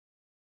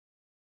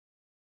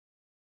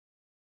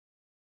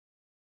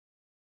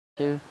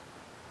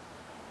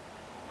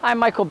I'm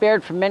Michael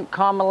Baird from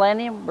Mintcom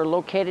Millennium. We're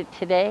located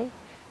today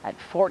at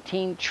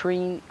 14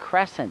 Treen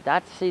Crescent.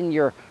 That's in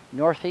your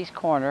northeast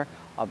corner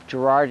of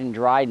Gerrard and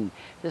Dryden.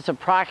 This is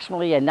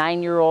approximately a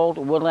 9-year-old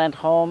woodland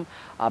home,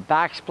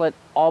 backsplit,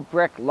 all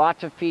brick,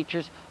 lots of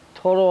features,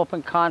 total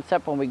open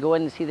concept when we go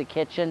in and see the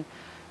kitchen.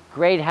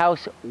 Great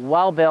house,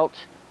 well built.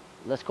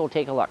 Let's go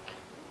take a look.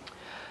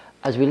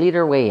 As we lead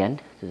our way in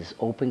to this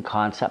open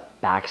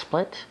concept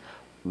backsplit,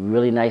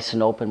 really nice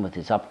and open with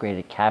its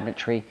upgraded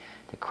cabinetry,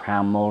 the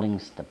crown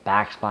moldings, the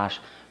backsplash,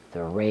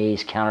 the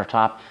raised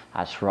countertop.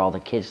 That's where all the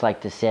kids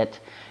like to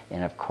sit.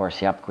 And of course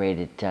the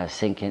upgraded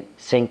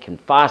sink and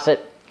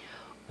faucet.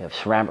 We have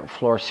ceramic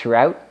floors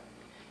throughout,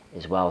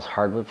 as well as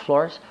hardwood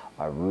floors.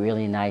 A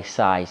really nice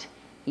size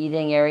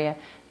eating area,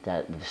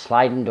 the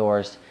sliding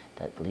doors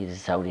that lead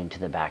us out into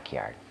the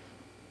backyard.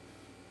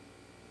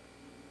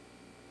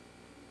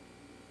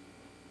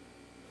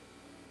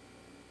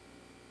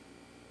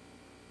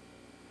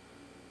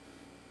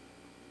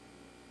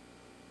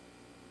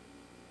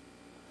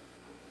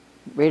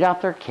 Right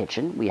off their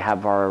kitchen, we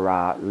have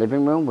our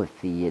living room with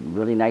the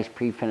really nice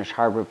pre-finished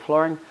hardwood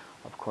flooring.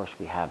 Of course,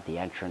 we have the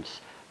entrance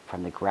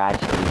from the garage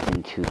that leads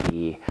into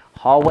the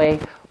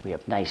hallway. We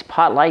have nice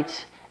pot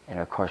lights, and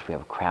of course, we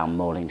have crown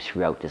moldings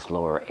throughout this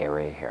lower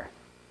area here.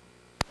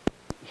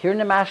 Here in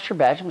the master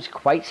bedroom, it's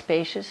quite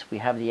spacious. We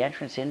have the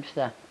entrance into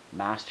the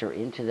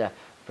into the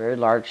very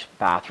large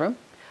bathroom.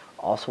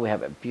 Also, we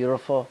have a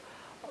beautiful,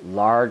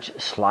 large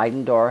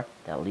sliding door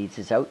that leads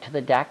us out to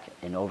the deck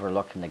and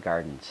overlooking the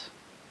gardens.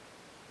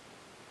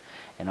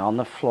 And on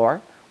the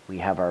floor, we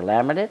have our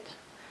laminate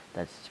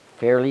that's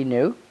fairly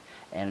new,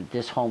 and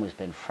this home has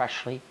been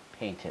freshly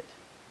painted.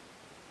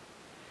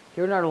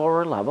 Here in our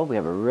lower level, we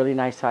have a really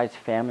nice sized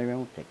family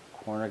room with a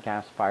corner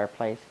gas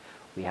fireplace.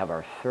 We have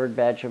our third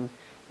bedroom,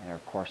 and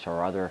of course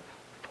our other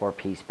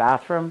 4-piece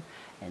bathroom.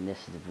 And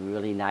this is a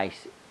really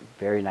nice,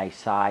 very nice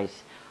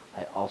size.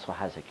 It also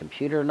has a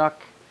computer nook,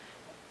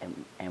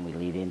 and we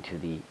lead into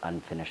the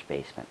unfinished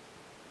basement.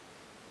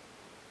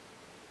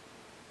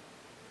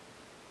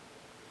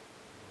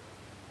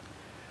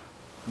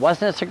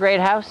 Wasn't this a great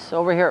house?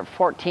 Over here at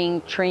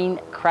 14 Treen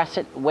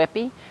Crescent,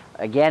 Whitby.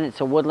 Again,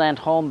 it's a woodland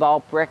home,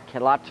 all brick,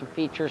 had lots of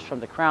features from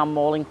the crown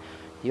molding,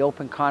 the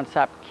open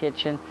concept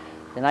kitchen,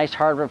 the nice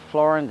hardwood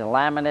flooring, the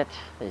laminate.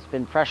 It's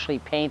been freshly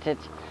painted,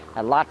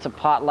 had lots of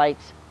pot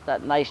lights,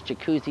 that nice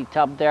jacuzzi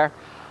tub there.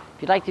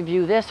 If you'd like to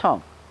view this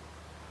home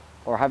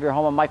or have your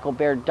home on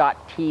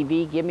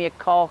michaelbaird.tv, give me a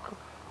call,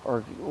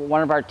 or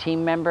one of our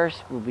team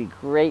members. It would be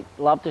great.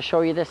 Love to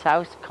show you this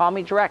house. Call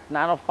me direct,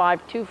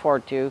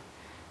 905-242-0419.